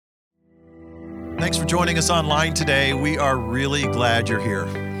Thanks for joining us online today. We are really glad you're here.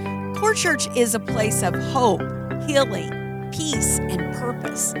 Core Church is a place of hope, healing, peace, and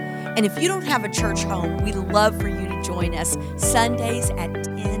purpose. And if you don't have a church home, we'd love for you to join us Sundays at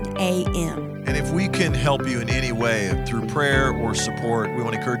 10 a.m. And if we can help you in any way through prayer or support, we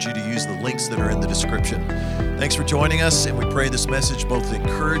want to encourage you to use the links that are in the description. Thanks for joining us, and we pray this message both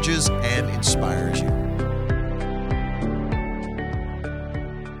encourages and inspires you.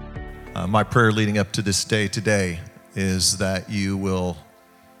 My prayer leading up to this day today is that you will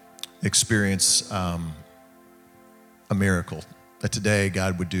experience a miracle, that today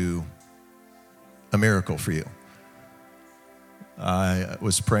God would do a miracle for you. I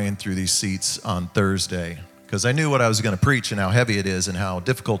was praying through these seats on Thursday because I knew what I was going to preach and how heavy it is and how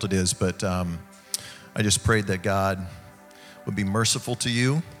difficult it is, but I just prayed that God would be merciful to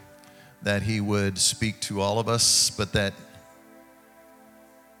you, that He would speak to all of us, but that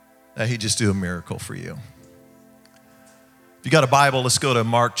He'd just do a miracle for you. If you got a Bible, let's go to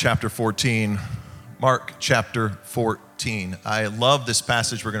Mark chapter 14. Mark chapter 14. I love this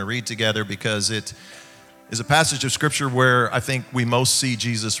passage we're going to read together because it is a passage of Scripture where I think we most see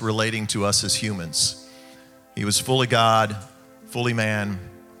Jesus relating to us as humans. He was fully God, fully man,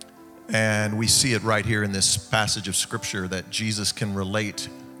 and we see it right here in this passage of Scripture that Jesus can relate.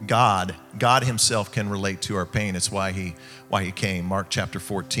 God Himself can relate to our pain. It's why He came. Mark chapter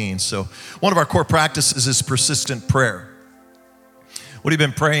 14. So one of our core practices is persistent prayer. What have you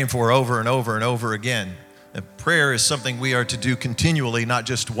been praying for over and over and over again? And prayer is something we are to do continually, not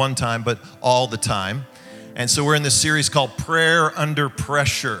just one time, but all the time. And so we're in this series called Prayer Under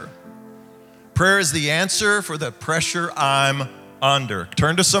Pressure. Prayer is the answer for the pressure I'm under.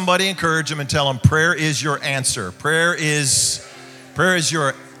 Turn to somebody, encourage them, and tell them prayer is your answer. Prayer is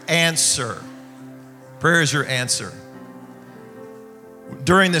your answer. Prayer is your answer.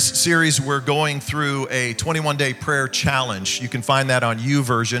 During this series, we're going through a 21-day prayer challenge. You can find that on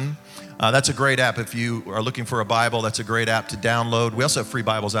YouVersion. That's a great app. If you are looking for a Bible, that's a great app to download. We also have free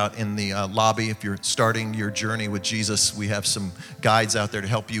Bibles out in the lobby. If you're starting your journey with Jesus, we have some guides out there to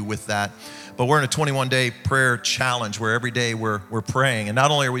help you with that. But we're in a 21-day prayer challenge where every day we're praying. And not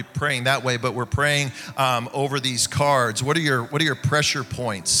only are we praying that way, but we're praying over these cards. What are your pressure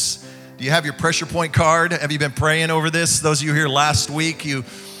points? Do you have your pressure point card? Have you been praying over this? Those of you here last week,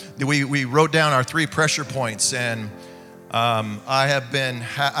 we wrote down our 3 pressure points, and I've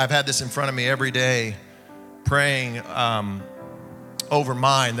had this in front of me every day, praying over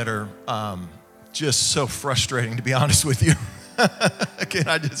mine that are just so frustrating, to be honest with you. Can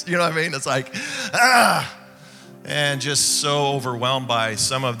I just, you know what I mean? It's like, and just so overwhelmed by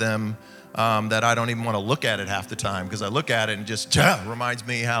some of them that I don't even want to look at it half the time, because I look at it and just reminds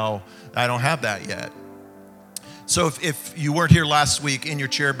me how I don't have that yet. So if you weren't here last week, in your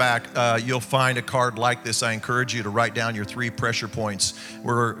chair back, you'll find a card like this. I encourage you to write down your 3 pressure points.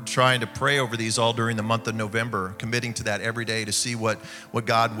 We're trying to pray over these all during the month of November, committing to that every day to see what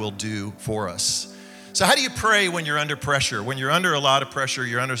God will do for us. So how do you pray when you're under pressure? When you're under a lot of pressure,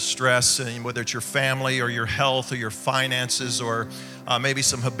 you're under stress, and whether it's your family or your health or your finances or maybe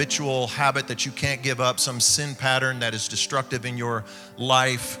some habitual habit that you can't give up, some sin pattern that is destructive in your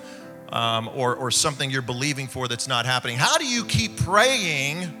life, or something you're believing for that's not happening. How do you keep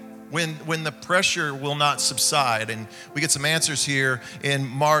praying when the pressure will not subside? And we get some answers here in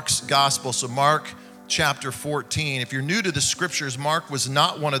Mark's gospel. So Mark chapter 14. If you're new to the scriptures, Mark was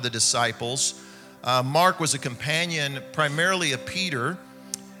not one of the disciples. Mark was a companion primarily of Peter.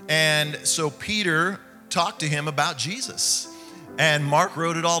 And so Peter talked to him about Jesus. And Mark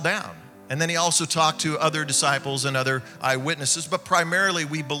wrote it all down. And then he also talked to other disciples and other eyewitnesses, but primarily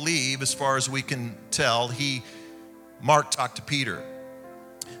we believe, as far as we can tell, Mark talked to Peter.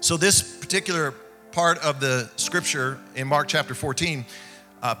 So this particular part of the scripture in Mark chapter 14,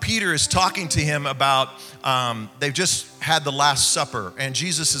 Peter is talking to him about, they've just had the Last Supper, and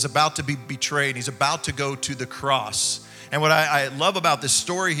Jesus is about to be betrayed. He's about to go to the cross. And what I love about this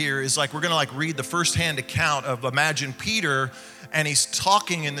story here is we're going to read the firsthand account of, imagine Peter, and he's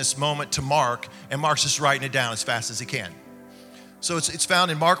talking in this moment to Mark, and Mark's just writing it down as fast as he can. So it's found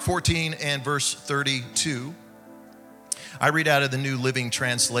in Mark 14 and verse 32. I read out of the New Living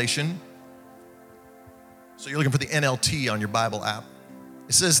Translation. So you're looking for the NLT on your Bible app.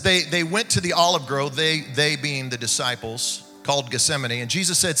 It says, they went to the olive grove, they being the disciples, called Gethsemane. And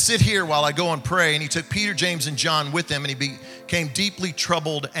Jesus said, sit here while I go and pray. And he took Peter, James, and John with him, and he became deeply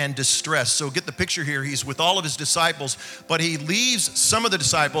troubled and distressed. So get the picture here. He's with all of his disciples, but he leaves some of the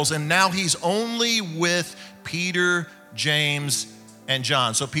disciples, and now he's only with Peter, James, and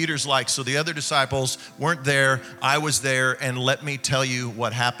John. So Peter's so the other disciples weren't there. I was there, and let me tell you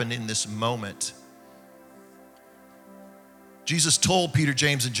what happened in this moment. Jesus told Peter,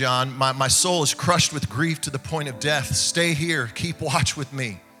 James, and John, my soul is crushed with grief to the point of death. Stay here, keep watch with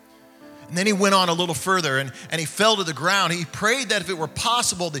me. And then he went on a little further and he fell to the ground. He prayed that if it were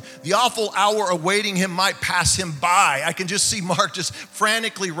possible, the awful hour awaiting him might pass him by. I can just see Mark just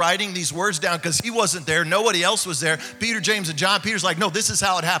frantically writing these words down because he wasn't there. Nobody else was there. Peter, James, and John. Peter's like, no, this is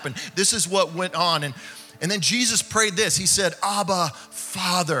how it happened. This is what went on. And then Jesus prayed this. He said, Abba,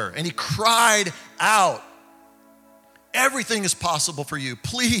 Father. And he cried out, everything is possible for you.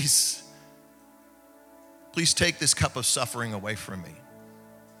 Please take this cup of suffering away from me.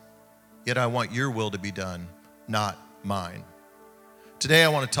 Yet I want your will to be done, not mine. Today I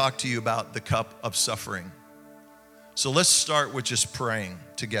want to talk to you about the cup of suffering. So let's start with just praying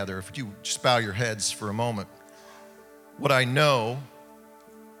together. If you just bow your heads for a moment. What I know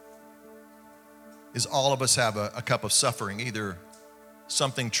is all of us have a cup of suffering, either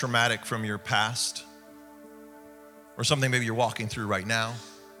something traumatic from your past or something maybe you're walking through right now.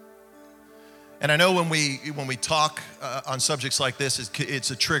 And I know when we talk on subjects like this,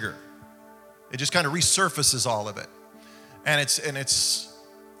 it's a trigger. It just kind of resurfaces all of it. And it's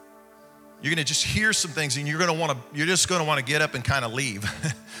you're going to just hear some things and you're just going to want to get up and kind of leave.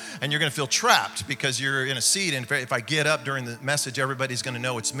 And you're going to feel trapped because you're in a seat. And if I get up during the message, everybody's going to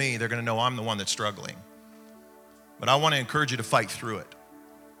know it's me. They're going to know I'm the one that's struggling. But I want to encourage you to fight through it.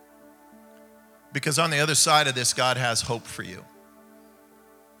 Because on the other side of this, God has hope for you.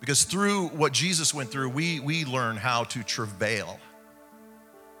 Because through what Jesus went through, we learn how to travail.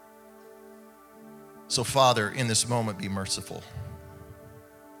 So, Father, in this moment, be merciful.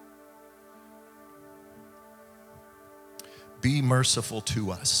 Be merciful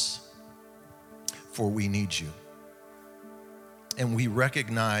to us, for we need you. And we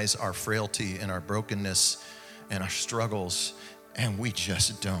recognize our frailty and our brokenness and our struggles, and we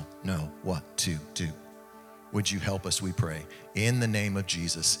just don't know what to do. Would you help us, we pray, in the name of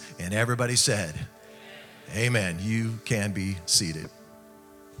Jesus? And everybody said, amen. You can be seated.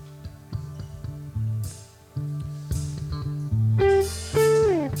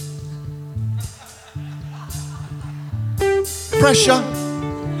 Pressure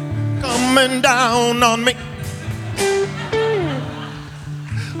coming down on me.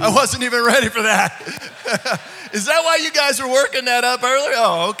 I wasn't even ready for that. Is that why you guys were working that up earlier?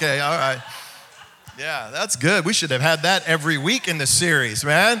 Oh, okay, all right. Yeah, that's good. We should have had that every week in this series,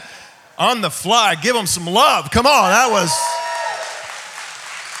 man. On the fly, give them some love. Come on, that was...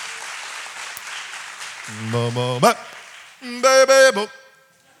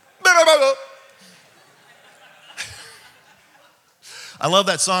 I love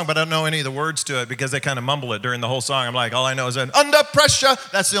that song, but I don't know any of the words to it because they kind of mumble it during the whole song. I'm like, all I know is that under pressure.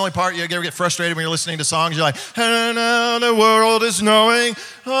 That's the only part. You ever get frustrated when you're listening to songs? You're like, and now the world is knowing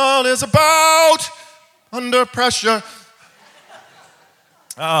all is about under pressure.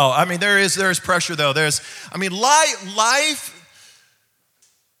 Oh, I mean, there is pressure though.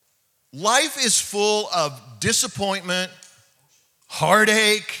 Life is full of disappointment,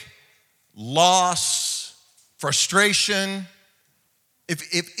 heartache, loss, frustration.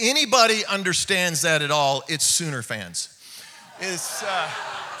 If anybody understands that at all, it's Sooner fans.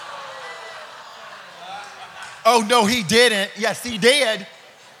 Oh, no, he didn't. Yes, he did.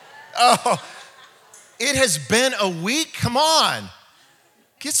 Oh, it has been a week. Come on.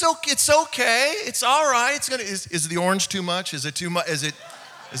 It's okay. It's all right. Is the orange too much? Is it too much? Is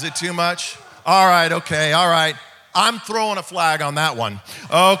it too much? All right, okay, all right. I'm throwing a flag on that one.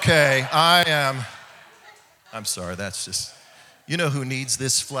 Okay, I'm sorry, that's just... You know who needs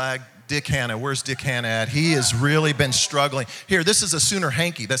this flag? Dick Hanna. Where's Dick Hanna at? He has really been struggling. Here, this is a Sooner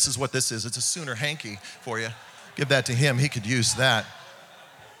hanky. This is what this is. It's a Sooner hanky for you. Give that to him. He could use that.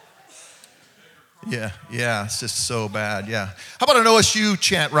 Yeah, it's just so bad, yeah. How about an OSU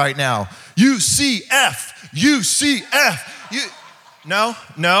chant right now? UCF, UCF. No?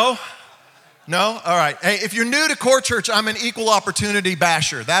 All right. Hey, if you're new to Core Church, I'm an equal opportunity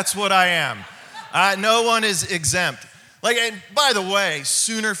basher. That's what I am. No one is exempt. And by the way,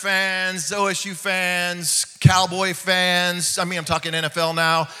 Sooner fans, OSU fans, Cowboy fans, I'm talking NFL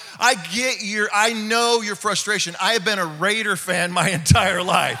now. I know your frustration. I have been a Raider fan my entire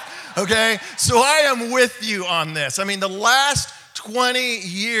life, okay? So I am with you on this. The last 20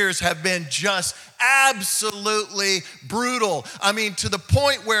 years have been just absolutely brutal. To the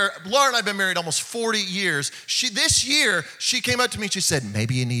point where Laura and I have been married almost 40 years. This year, she came up to me and she said,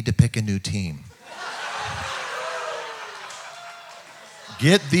 maybe you need to pick a new team.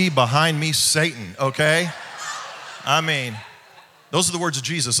 Get thee behind me, Satan, okay? Those are the words of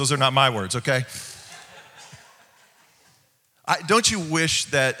Jesus. Those are not my words, okay? Don't you wish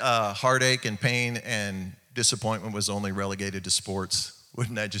that heartache and pain and disappointment was only relegated to sports.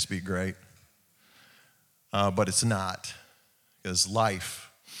 Wouldn't that just be great? But it's not, because life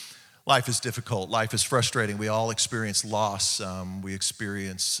is difficult. Life is frustrating. We all experience loss. We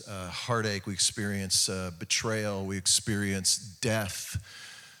experience heartache. We experience betrayal. We experience death,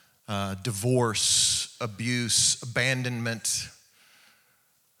 divorce, abuse, abandonment.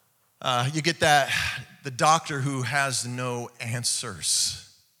 You get the doctor who has no answers.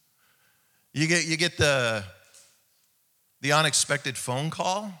 You get the unexpected phone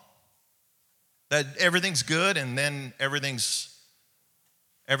call that everything's good and then everything's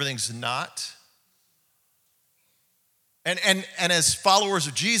not. And as followers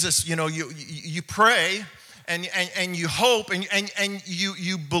of Jesus, you pray and you hope and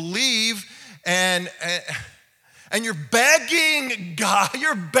you believe and you're begging God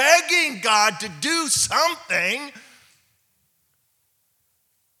to do something.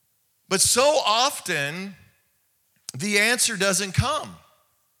 But so often, the answer doesn't come.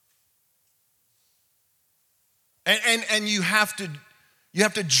 And you have to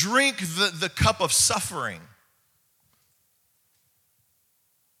drink the cup of suffering.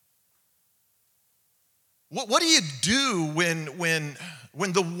 What do you do when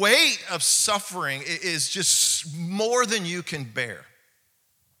the weight of suffering is just more than you can bear?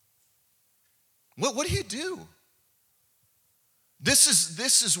 What do you do? This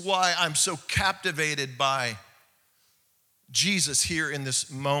is why I'm so captivated by Jesus here in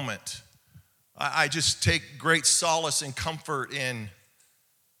this moment. I just take great solace and comfort in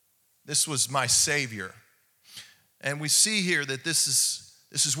this was my Savior. And we see here that this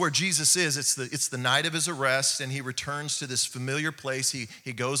is where Jesus is. It's the night of his arrest, and he returns to this familiar place.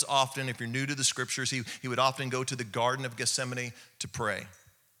 He goes often. If you're new to the scriptures, he would often go to the Garden of Gethsemane to pray.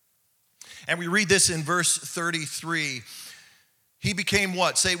 And we read this in verse 33. He became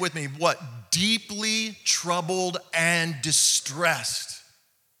what? Say it with me. What? Deeply troubled and distressed.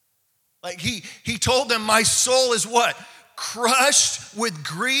 Like he told them, my soul is what? Crushed with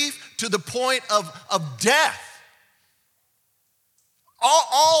grief to the point of death.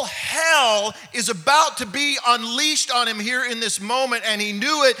 All hell is about to be unleashed on him here in this moment, and he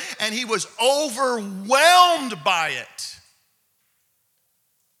knew it, and he was overwhelmed by it.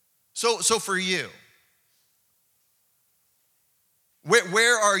 So for you,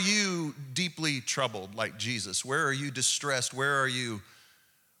 where are you deeply troubled like Jesus? Where are you distressed? Where are you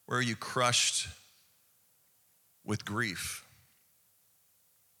crushed with grief?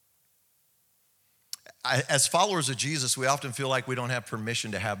 As followers of Jesus, we often feel like we don't have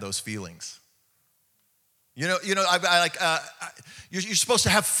permission to have those feelings. You're supposed to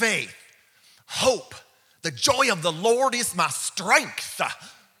have faith, hope. The joy of the Lord is my strength.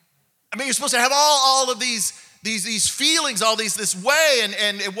 You're supposed to have all of these feelings, all this way,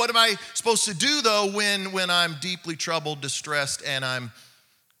 and what am I supposed to do though when I'm deeply troubled, distressed, and I'm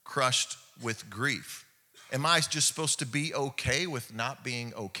crushed with grief? Am I just supposed to be okay with not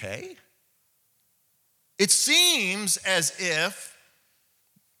being okay? It seems as if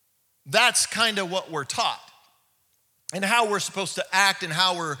that's kind of what we're taught and how we're supposed to act and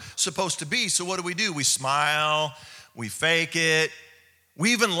how we're supposed to be. So what do? We smile, we fake it,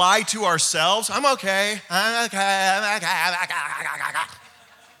 we even lie to ourselves. I'm okay.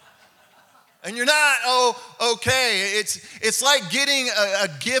 And you're not okay. It's like getting a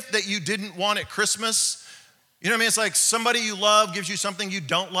gift that you didn't want at Christmas. You know what I mean? It's like somebody you love gives you something you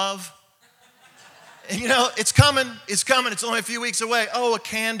don't love. And it's coming. It's only a few weeks away. Oh, a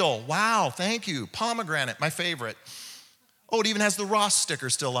candle. Wow, thank you. Pomegranate, my favorite. Oh, it even has the Ross sticker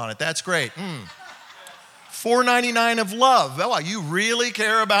still on it. That's great. $4.99 of love. Oh, you really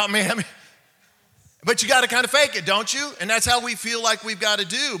care about me? But you got to kind of fake it, don't you? And that's how we feel like we've got to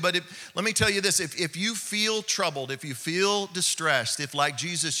do. But let me tell you this. If you feel troubled, if you feel distressed, if like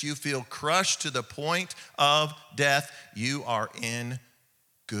Jesus you feel crushed to the point of death, you are in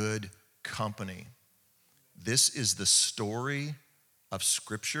good company. This is the story of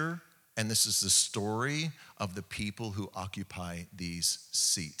Scripture, and this is the story of the people who occupy these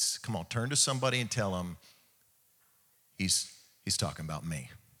seats. Come on, turn to somebody and tell them, he's talking about me.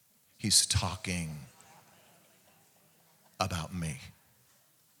 He's talking about me.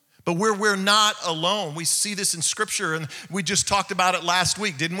 But we're not alone. We see this in Scripture, and we just talked about it last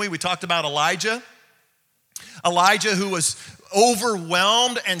week, didn't we? We talked about Elijah. Elijah, who was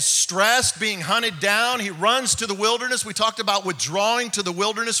overwhelmed and stressed, being hunted down. He runs to the wilderness. We talked about withdrawing to the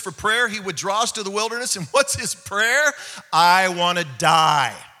wilderness for prayer. He withdraws to the wilderness, and what's his prayer? I want to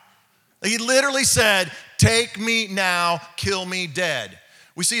die. He literally said, take me now, kill me dead.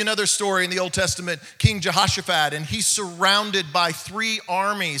 We see another story in the Old Testament, King Jehoshaphat, and he's surrounded by 3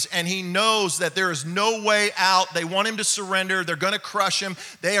 armies, and he knows that there is no way out. They want him to surrender. They're going to crush him.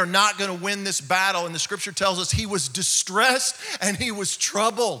 They are not going to win this battle. And the scripture tells us he was distressed and he was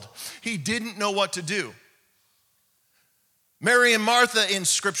troubled. He didn't know what to do. Mary and Martha in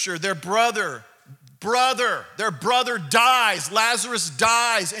scripture, their brother dies, Lazarus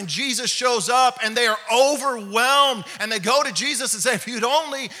dies, and Jesus shows up, and they are overwhelmed, and they go to Jesus and say, if you'd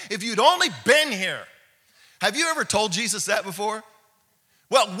only been here. Have you ever told Jesus that before?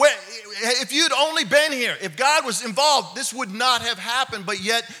 Well, if you'd only been here, if God was involved, this would not have happened, but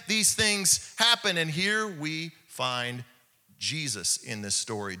yet these things happen, and here we find Jesus in this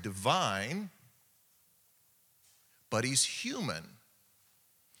story, divine, but he's human.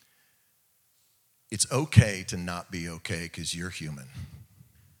 It's okay to not be okay because you're human.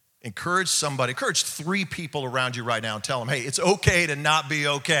 Encourage 3 people around you right now and tell them, hey, it's okay to not be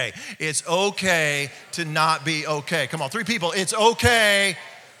okay. It's okay to not be okay. Come on, 3 people. It's okay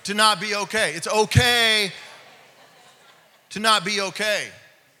to not be okay. It's okay to not be okay.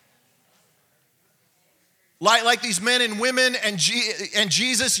 Like these men and women and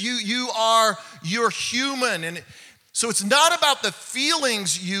Jesus, you're human. And so it's not about the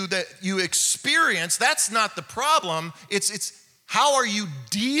feelings that you experience. That's not the problem. It's how are you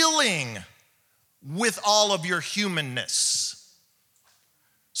dealing with all of your humanness?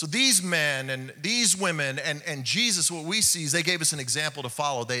 So these men and these women and Jesus, what we see is they gave us an example to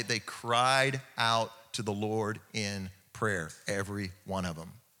follow. They cried out to the Lord in prayer, every one of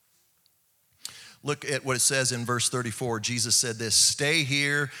them. Look at what it says in verse 34. Jesus said this, stay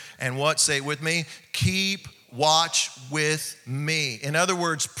here and what? Say it with me. Keep watch with me. In other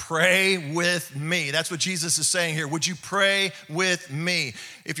words, pray with me. That's what Jesus is saying here. Would you pray with me?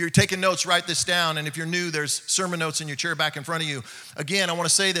 If you're taking notes, write this down. And if you're new, there's sermon notes in your chair back in front of you. Again, I want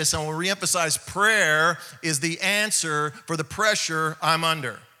to say this. I want to reemphasize prayer is the answer for the pressure I'm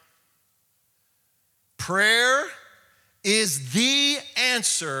under. Prayer is the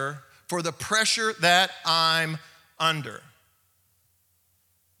answer for the pressure that I'm under.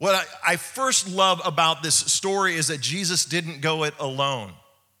 What I first love about this story is that Jesus didn't go it alone.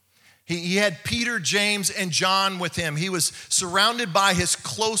 He had Peter, James, and John with him. He was surrounded by his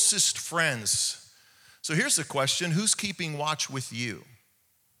closest friends. So here's the question, who's keeping watch with you?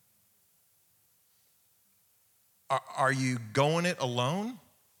 Are you going it alone?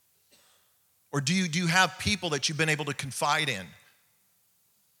 Or do you have people that you've been able to confide in?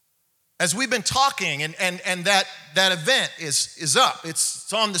 As we've been talking, and that event is up.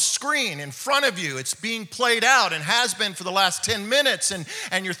 It's on the screen in front of you. It's being played out and has been for the last 10 minutes,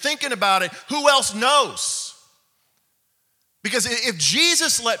 and you're thinking about it. Who else knows? Because if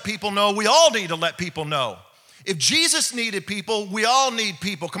Jesus let people know, we all need to let people know. If Jesus needed people, we all need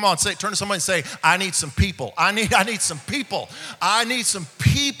people. Come on, turn to somebody and say, I need some people. I need some people. I need some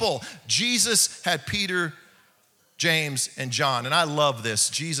people. Jesus had Peter, James, and John. And I love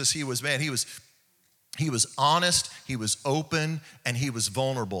this. Jesus, he was honest, he was open, and he was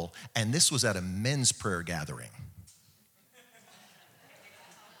vulnerable. And this was at a men's prayer gathering.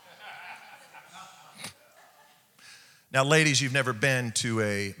 Now, ladies, you've never been to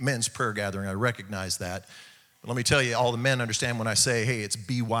a men's prayer gathering. I recognize that. But let me tell you, all the men understand when I say, hey, it's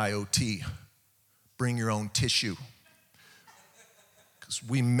BYOT. Bring your own tissue. Because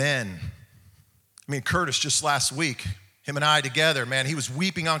we men, I mean, Curtis just last week, him and I together, man, he was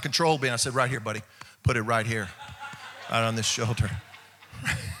weeping uncontrollably. And I said, right here, buddy, put it right here, right on this shoulder.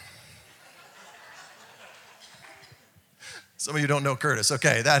 Some of you don't know Curtis.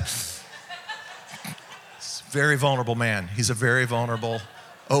 Okay, that's a very vulnerable man. He's a very vulnerable,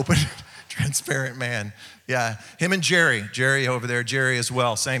 open, transparent man. Yeah, him and Jerry over there, Jerry as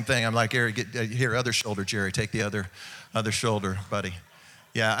well, same thing. I'm like, Jerry, get here, other shoulder, Jerry, take the other shoulder, buddy.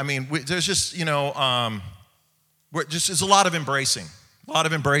 Yeah, I mean, there's just, there's a lot of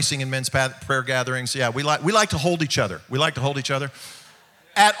embracing in men's prayer gatherings. Yeah, we like to hold each other. We like to hold each other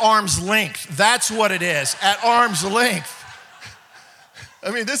at arm's length. That's what it is, at arm's length.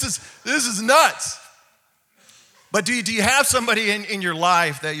 I mean, this is nuts. But do you have somebody in your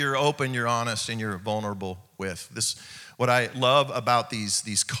life that you're open, you're honest, and you're vulnerable with? What I love about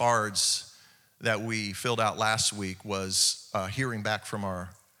these cards that we filled out last week was hearing back from our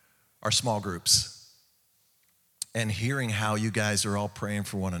small groups and hearing how you guys are all praying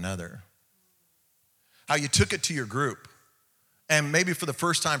for one another. How you took it to your group. And maybe for the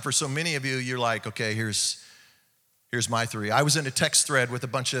first time for so many of you, you're like, okay, here's my 3. I was in a text thread with a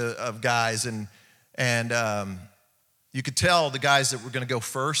bunch of guys and You could tell the guys that were going to go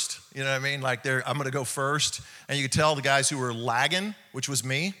first, you know what I mean? Like I'm going to go first. And you could tell the guys who were lagging, which was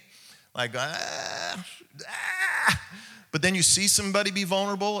me, like, But then you see somebody be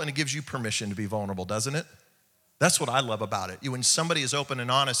vulnerable and it gives you permission to be vulnerable, doesn't it? That's what I love about it. When somebody is open and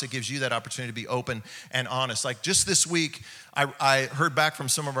honest, it gives you that opportunity to be open and honest. Like just this week, I heard back from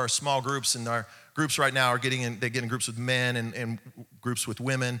some of our small groups, and our groups right now are getting in groups with men and groups with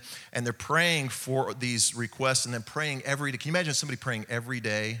women, and they're praying for these requests and then praying every day. Can you imagine somebody praying every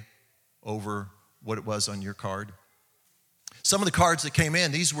day over what it was on your card? Some of the cards that came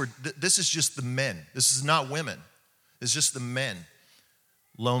in, this is just the men. This is not women. It's just the men.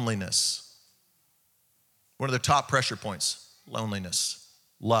 Loneliness. One of the top pressure points, loneliness,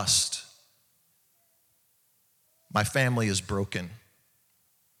 lust. My family is broken.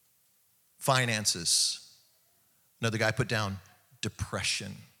 Finances. Another guy put down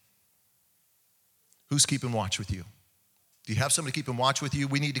depression. Who's keeping watch with you? Do you have somebody keeping watch with you?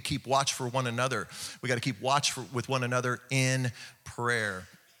 We need to keep watch for one another. We got to keep watch with one another in prayer.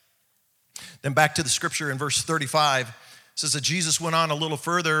 Then back to the scripture in verse 35. It says that Jesus went on a little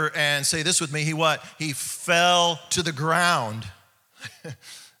further and say this with me. He what? He fell to the ground.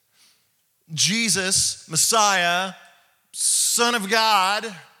 Jesus, Messiah, Son of God,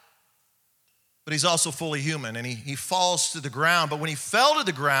 but he's also fully human, and he falls to the ground. But when he fell to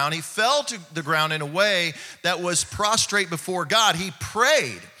the ground in a way that was prostrate before God. He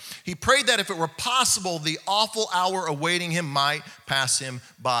prayed. He prayed that if it were possible, the awful hour awaiting him might pass him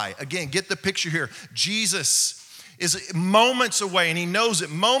by. Again, get the picture here. Jesus is moments away, and he knows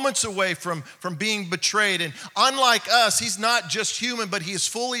it, moments away from being betrayed. And unlike us, he's not just human, but he is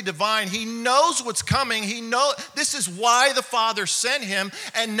fully divine. He knows what's coming. This is why the Father sent him,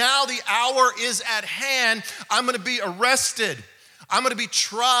 and now the hour is at hand. I'm going to be arrested. I'm going to be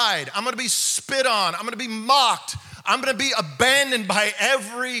tried. I'm going to be spit on. I'm going to be mocked. I'm going to be abandoned by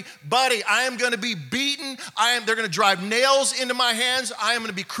everybody. I am going to be beaten. They're going to drive nails into my hands. I am going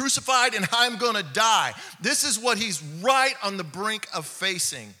to be crucified, and I'm going to die. This is what he's right on the brink of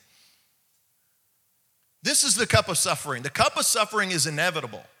facing. This is the cup of suffering. The cup of suffering is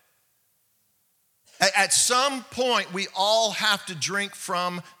inevitable. At some point, we all have to drink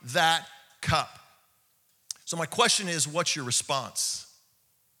from that cup. So my question is, what's your response?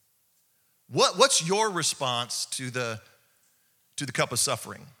 What's your response to the cup of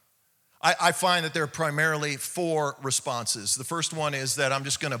suffering? I find that there are primarily 4 responses. The first one is that I'm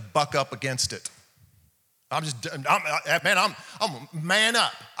just going to buck up against it. I'm man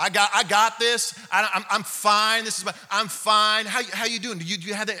up. I got this. I'm fine. I'm fine. How you doing? Do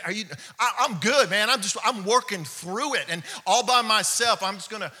you have that? I'm good, man. I'm working through it, and all by myself. I'm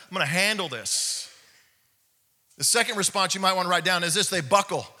gonna handle this. The second response you might want to write down is this: they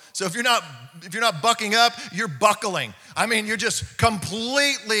buckle. So if you're not bucking up, you're buckling. I mean, you're just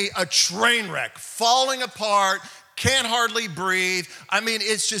completely a train wreck, falling apart, can't hardly breathe. I mean,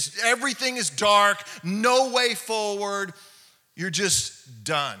 it's just everything is dark, no way forward. You're just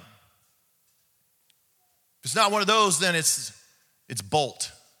done. If it's not one of those, then it's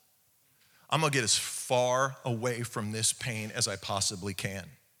bolt. I'm going to get as far away from this pain as I possibly can.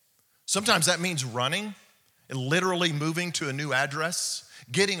 Sometimes that means running and literally moving to a new address,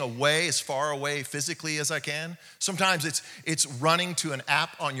 getting away as far away physically as I can. Sometimes it's running to an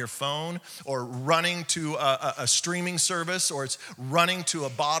app on your phone, or running to a streaming service, or it's running to a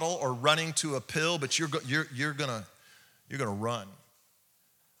bottle, or running to a pill, but you're gonna run.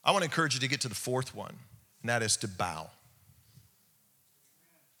 I want to encourage you to get to the 4th one, and that is to bow.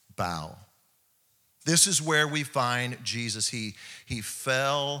 Bow. This is where we find Jesus. He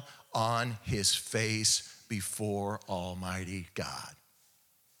fell on his face before Almighty God.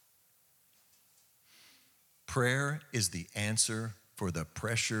 Prayer is the answer for the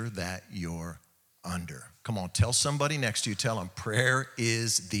pressure that you're under. Come on, tell somebody next to you, tell them prayer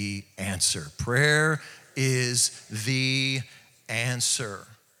is the answer. Prayer is the answer.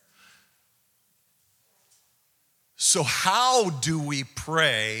 So how do we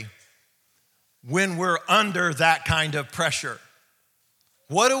pray when we're under that kind of pressure?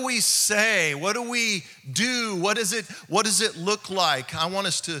 What do we say? What do we do? What does it look like? I want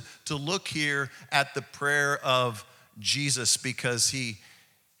us to look here at the prayer of Jesus, because he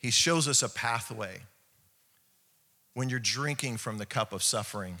shows us a pathway when you're drinking from the cup of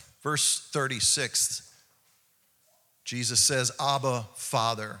suffering. Verse 36, Jesus says, Abba,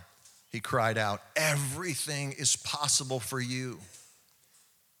 Father, he cried out, everything is possible for you.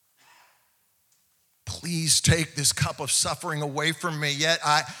 Please take this cup of suffering away from me, yet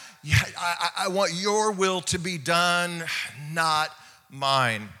I want your will to be done, not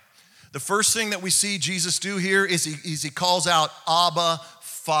mine. The first thing that we see Jesus do here is he calls out Abba,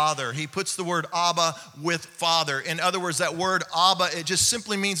 Father. He puts the word Abba with Father. In other words, that word Abba, it just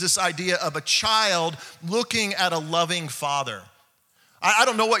simply means this idea of a child looking at a loving father. I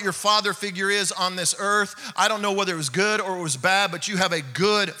don't know what your father figure is on this earth. I don't know whether it was good or it was bad, but you have a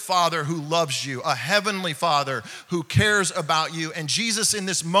good father who loves you, a heavenly father who cares about you. And Jesus in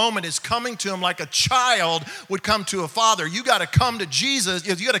this moment is coming to him like a child would come to a father. You got to come to Jesus.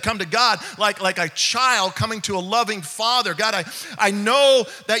 You got to come to God like a child coming to a loving father. God, I know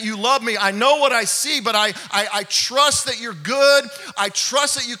that you love me. I know what I see, but I trust that you're good. I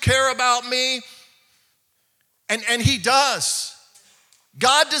trust that you care about me. And he does.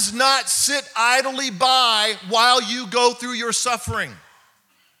 God does not sit idly by while you go through your suffering.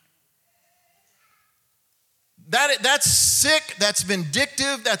 That's sick, that's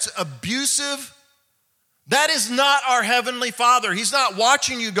vindictive, that's abusive. That is not our Heavenly Father. He's not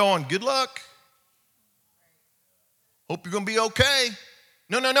watching you going, good luck. Hope you're going to be okay.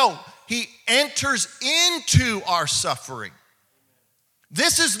 No. He enters into our suffering.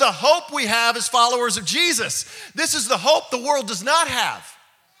 This is the hope we have as followers of Jesus. This is the hope the world does not have.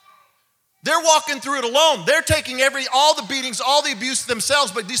 They're walking through it alone. They're taking all the beatings, all the abuse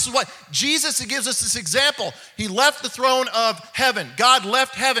themselves, but this is what Jesus gives us this example. He left the throne of heaven. God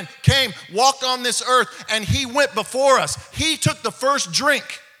left heaven, came, walked on this earth, and he went before us. He took the first drink.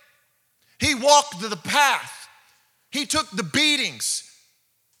 He walked the path. He took the beatings.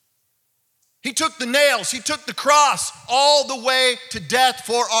 He took the nails, he took the cross all the way to death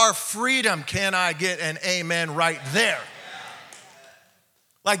for our freedom. Can I get an amen right there?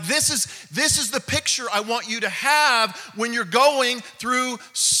 Like this is the picture I want you to have when you're going through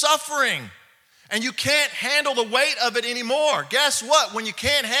suffering and you can't handle the weight of it anymore. Guess what? When you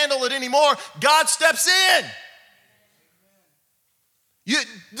can't handle it anymore, God steps in.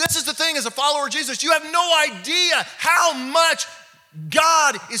 This is the thing as a follower of Jesus, you have no idea how much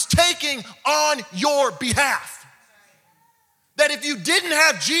God is taking on your behalf. That if you didn't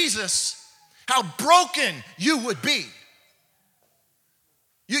have Jesus, how broken you would be.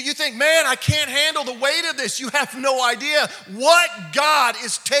 You think, man, I can't handle the weight of this. You have no idea what God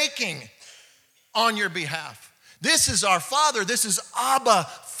is taking on your behalf. This is our Father. This is Abba,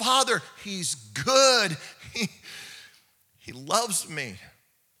 Father. He's good. He loves me.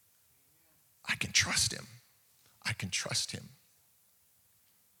 I can trust him. I can trust him.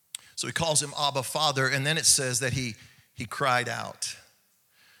 So he calls him Abba, Father, and then it says that he cried out.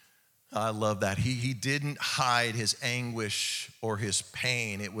 I love that. He didn't hide his anguish or his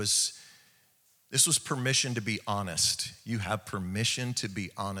pain. This was permission to be honest. You have permission to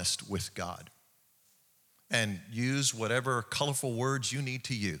be honest with God. And use whatever colorful words you need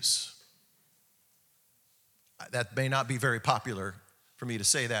to use. That may not be very popular for me to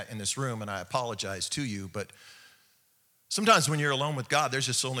say that in this room, and I apologize to you, but sometimes when you're alone with God,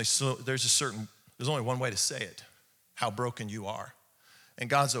 there's only one way to say it, how broken you are. And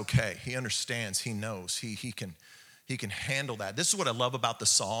God's okay. He understands. He knows. He can handle that. This is what I love about the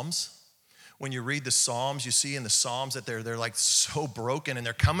Psalms. When you read the Psalms, you see in the Psalms that they're like so broken and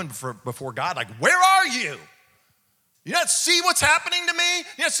they're coming before God like, where are you? You not see what's happening to me?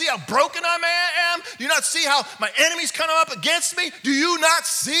 You not see how broken I am? Do you not see how my enemy's coming up against me? Do you not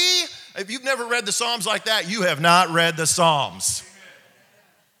see? If you've never read the Psalms like that, you have not read the Psalms.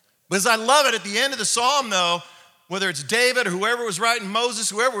 Because I love it at the end of the Psalm though, whether it's David or whoever was writing, Moses,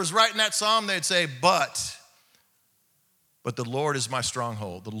 whoever was writing that Psalm, they'd say, but the Lord is my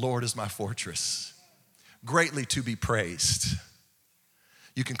stronghold. The Lord is my fortress, greatly to be praised.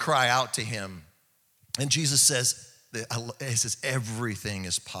 You can cry out to him. And Jesus says, everything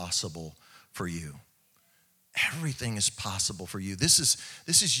is possible for you. Everything is possible for you. This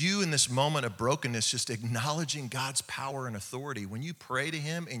is you in this moment of brokenness, just acknowledging God's power and authority. When you pray to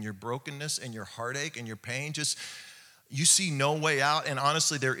him in your brokenness and your heartache and your pain, you see no way out, and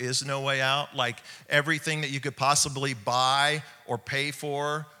honestly, there is no way out. Like everything that you could possibly buy or pay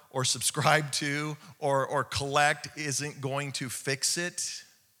for or subscribe to or collect isn't going to fix it.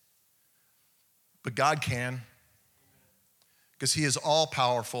 But God can, because he is all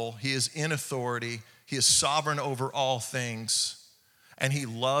powerful. He is in authority. He is sovereign over all things, and he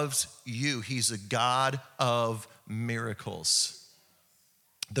loves you. He's a God of miracles.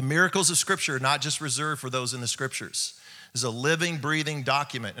 The miracles of Scripture are not just reserved for those in the Scriptures. It's a living, breathing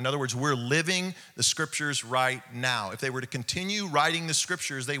document. In other words, we're living the Scriptures right now. If they were to continue writing the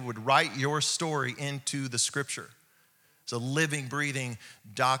Scriptures, they would write your story into the Scripture. It's a living, breathing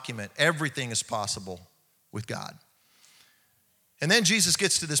document. Everything is possible with God. And then Jesus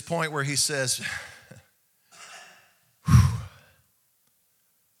gets to this point where he says,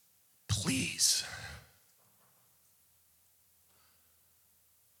 please,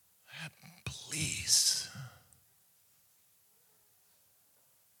 please,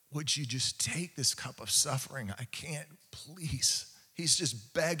 would you just take this cup of suffering? I can't, please. He's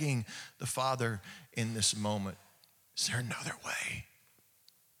just begging the Father in this moment. Is there another way?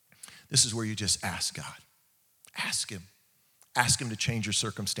 This is where you just ask God. Ask him. Ask him to change your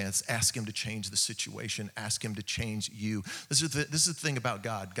circumstance. Ask him to change the situation. Ask him to change you. This is the thing about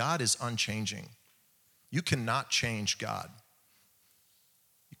God. God is unchanging. You cannot change God.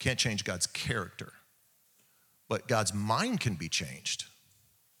 You can't change God's character. But God's mind can be changed.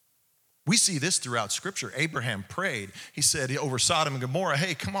 We see this throughout Scripture. Abraham prayed. He said over Sodom and Gomorrah,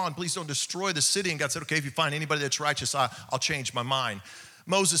 hey, come on, please don't destroy the city. And God said, okay, if you find anybody that's righteous, I'll change my mind.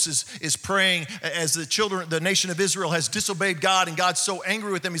 Moses is praying as the nation of Israel has disobeyed God, and God's so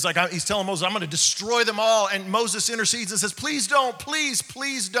angry with them. He's telling Moses, I'm going to destroy them all. And Moses intercedes and says, please don't,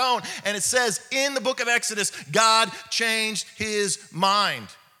 please don't. And it says in the book of Exodus, God changed his mind.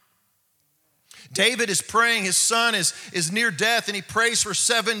 David is praying. His son is near death, and he prays for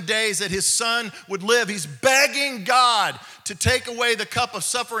 7 days that his son would live. He's begging God to take away the cup of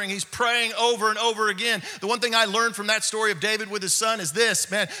suffering. He's praying over and over again. The one thing I learned from that story of David with his son is this,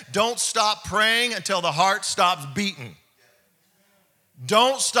 man, don't stop praying until the heart stops beating.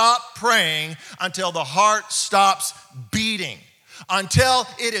 Don't stop praying until the heart stops beating. Until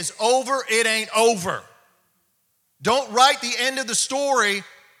it is over, it ain't over. Don't write the end of the story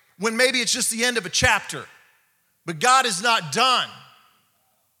when maybe it's just the end of a chapter. But God is not done.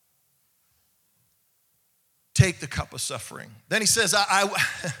 Take the cup of suffering. Then he says,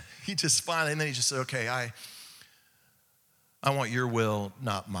 he just finally, and then he just said, okay, I want your will,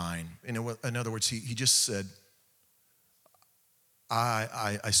 not mine. In other words, he just said,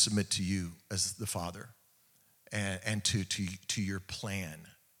 I submit to you as the Father and to your plan.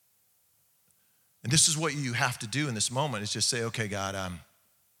 And this is what you have to do in this moment, is just say, okay, God,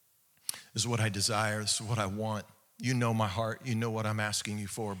 this is what I desire. This is what I want. You know my heart. You know what I'm asking you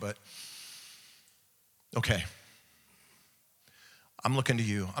for, but okay. I'm looking to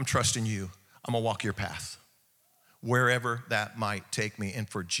you. I'm trusting you. I'm going to walk your path, wherever that might take me. And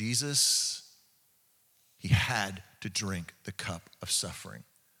for Jesus, he had to drink the cup of suffering.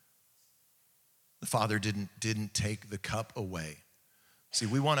 The Father didn't take the cup away. See,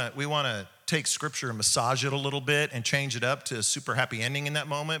 we want to take Scripture and massage it a little bit and change it up to a super happy ending in that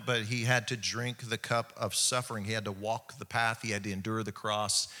moment, but he had to drink the cup of suffering. He had to walk the path. He had to endure the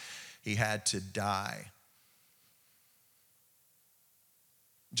cross. He had to die.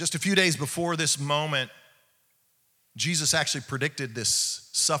 Just a few days before this moment, Jesus actually predicted this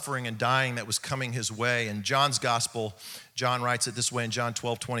suffering and dying that was coming his way. In John's gospel, John writes it this way in John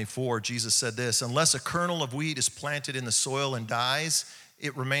 12:24. Jesus said this, unless a kernel of wheat is planted in the soil and dies,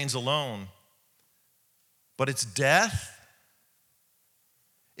 it remains alone. But its death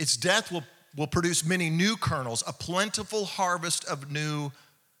will produce many new kernels, a plentiful harvest of new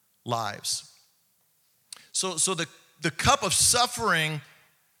lives. So the cup of suffering,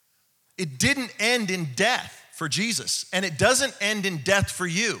 it didn't end in death for Jesus, and it doesn't end in death for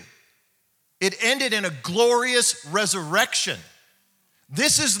you. It ended in a glorious resurrection.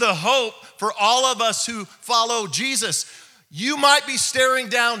 This is the hope for all of us who follow Jesus. You might be staring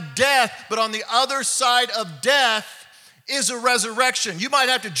down death, but on the other side of death is a resurrection. You might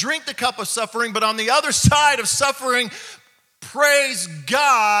have to drink the cup of suffering, but on the other side of suffering, praise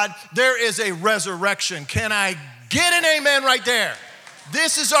God, there is a resurrection. Can I get an amen right there?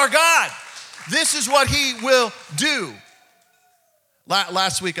 This is our God. This is what he will do.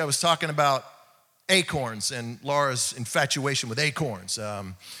 Last week I was talking about acorns and Laura's infatuation with acorns.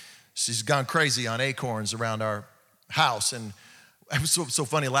 She's gone crazy on acorns around our house. And it was so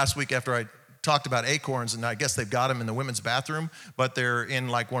funny. Last week after I talked about acorns, and I guess they've got them in the women's bathroom, but they're in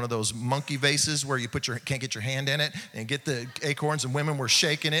like one of those monkey vases where you can't get your hand in it and get the acorns, and women were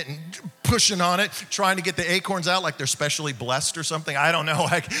shaking it and pushing on it, trying to get the acorns out like they're specially blessed or something. I don't know.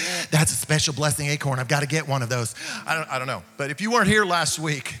 Like, that's a special blessing acorn. I've got to get one of those. I don't know. But if you weren't here last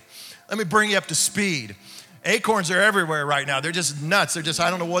week, let me bring you up to speed. Acorns are everywhere right now. They're just nuts. I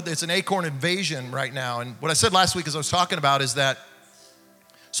don't know what, it's an acorn invasion right now. And what I said last week as I was talking about is that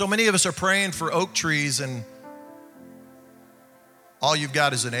so many of us are praying for oak trees, and all you've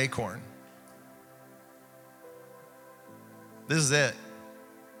got is an acorn. This is it.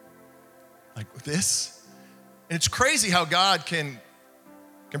 Like this. And it's crazy how God can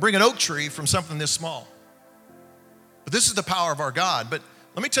bring an oak tree from something this small. But this is the power of our God. But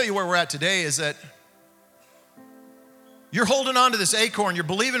let me tell you where we're at today is that you're holding on to this acorn, you're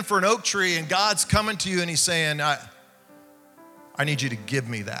believing for an oak tree, and God's coming to you and he's saying, I need you to give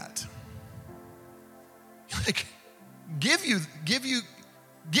me that. like, give you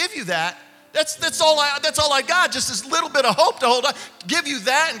that. That's all I got. Just this little bit of hope to hold on. Give you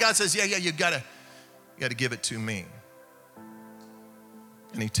that, and God says, yeah, you gotta give it to me.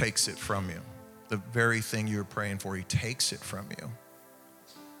 And he takes it from you. The very thing you were praying for, he takes it from you.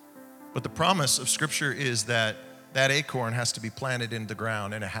 But the promise of Scripture is that acorn has to be planted into the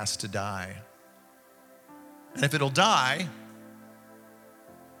ground and it has to die. And if it'll die,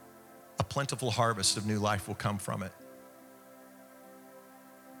 a plentiful harvest of new life will come from it.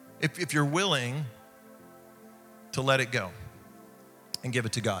 If you're willing to let it go and give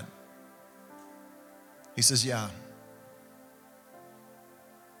it to God. He says, yeah,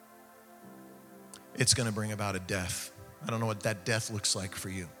 it's going to bring about a death. I don't know what that death looks like for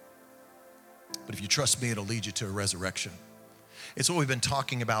you. But if you trust me, it'll lead you to a resurrection. It's what we've been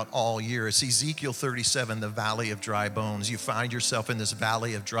talking about all year. It's Ezekiel 37, the valley of dry bones. You find yourself in this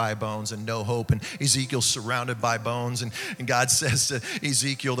valley of dry bones and no hope. And Ezekiel's surrounded by bones. And God says to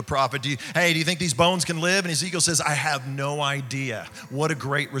Ezekiel, the prophet, do you think these bones can live? And Ezekiel says, I have no idea. What a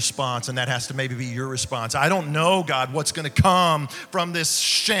great response. And that has to maybe be your response. I don't know, God, what's going to come from this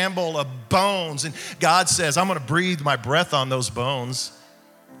shamble of bones. And God says, I'm going to breathe my breath on those bones.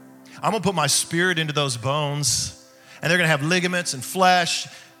 I'm going to put my spirit into those bones. And they're going to have ligaments and flesh,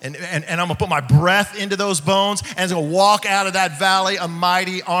 and I'm going to put my breath into those bones, and it's going to walk out of that valley a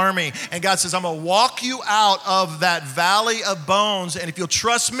mighty army. And God says, I'm going to walk you out of that valley of bones, and if you'll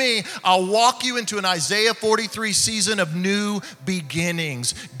trust me, I'll walk you into an Isaiah 43 season of new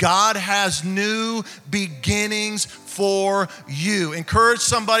beginnings. God has new beginnings for you. Encourage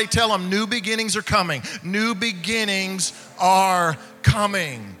somebody, tell them new beginnings are coming. New beginnings are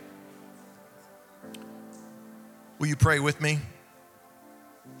coming. Will you pray with me?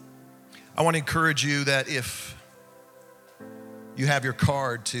 I want to encourage you that if you have your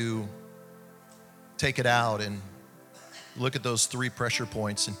card, to take it out and look at those 3 pressure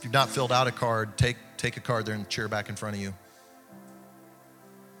points. And if you've not filled out a card, take a card there in the chair back in front of you.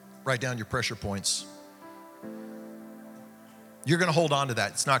 Write down your pressure points. You're going to hold on to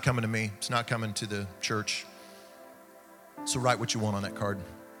that. It's not coming to me. It's not coming to the church. So write what you want on that card.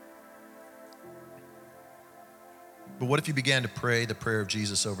 But what if you began to pray the prayer of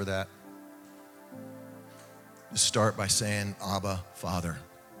Jesus over that? Just start by saying, Abba, Father.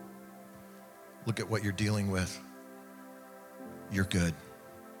 Look at what you're dealing with. You're good.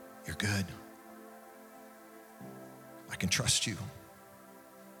 You're good. I can trust you.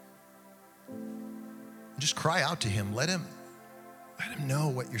 And just cry out to him. Let him know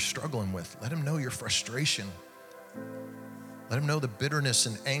what you're struggling with. Let him know your frustration. Let him know the bitterness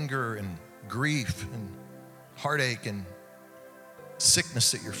and anger and grief and heartache and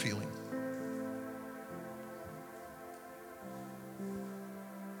sickness that you're feeling.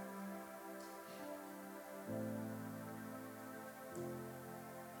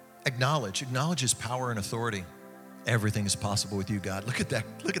 Acknowledge his power and authority. Everything is possible with you, God. Look at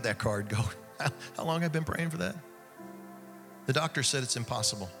that card. Go, how long I've been praying for that? The doctor said it's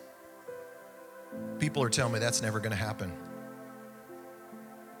impossible. People are telling me that's never going to happen.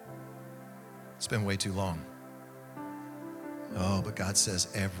 It's been way too long. Oh, but God says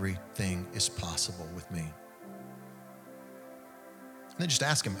everything is possible with me. And then just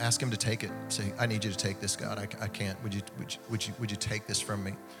ask him to take it. Say, I need you to take this, God. I can't. Would you take this from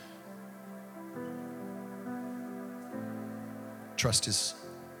me? Trust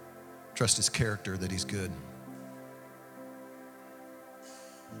his character, that he's good.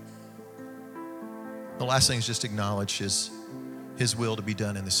 The last thing is just acknowledge his will to be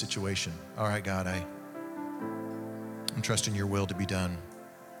done in the situation. All right, God, I'm trusting your will to be done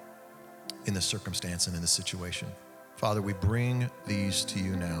in this circumstance and in this situation. Father, we bring these to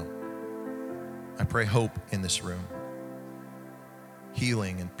you now. I pray hope in this room,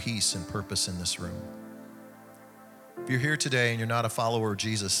 healing and peace and purpose in this room. If you're here today and you're not a follower of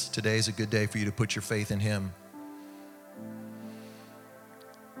Jesus, today is a good day for you to put your faith in him.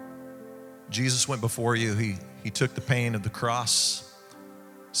 Jesus went before you. He took the pain of the cross.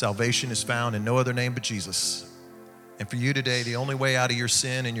 Salvation is found in no other name but Jesus. And for you today, the only way out of your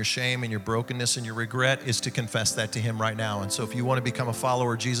sin and your shame and your brokenness and your regret is to confess that to him right now. And so if you want to become a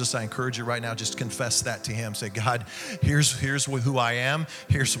follower of Jesus, I encourage you right now, just confess that to him. Say, God, here's who I am.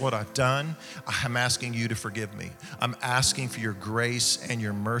 Here's what I've done. I'm asking you to forgive me. I'm asking for your grace and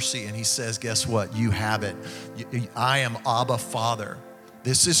your mercy. And he says, guess what? You have it. I am Abba, Father.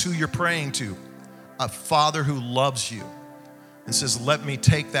 This is who you're praying to, a Father who loves you and says, let me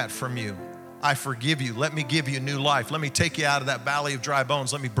take that from you. I forgive you. Let me give you new life. Let me take you out of that valley of dry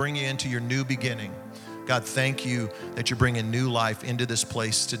bones. Let me bring you into your new beginning. God, thank you that you're bringing new life into this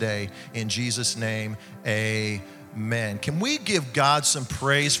place today. In Jesus' name, amen. Can we give God some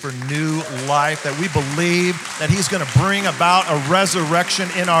praise for new life, that we believe that he's going to bring about a resurrection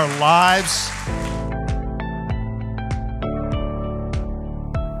in our lives?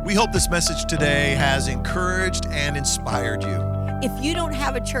 We hope this message today has encouraged and inspired you. If you don't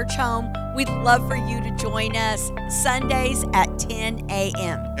have a church home, we'd love for you to join us Sundays at 10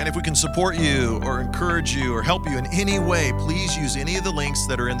 a.m. And if we can support you or encourage you or help you in any way, please use any of the links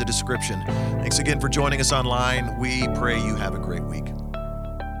that are in the description. Thanks again for joining us online. We pray you have a great week.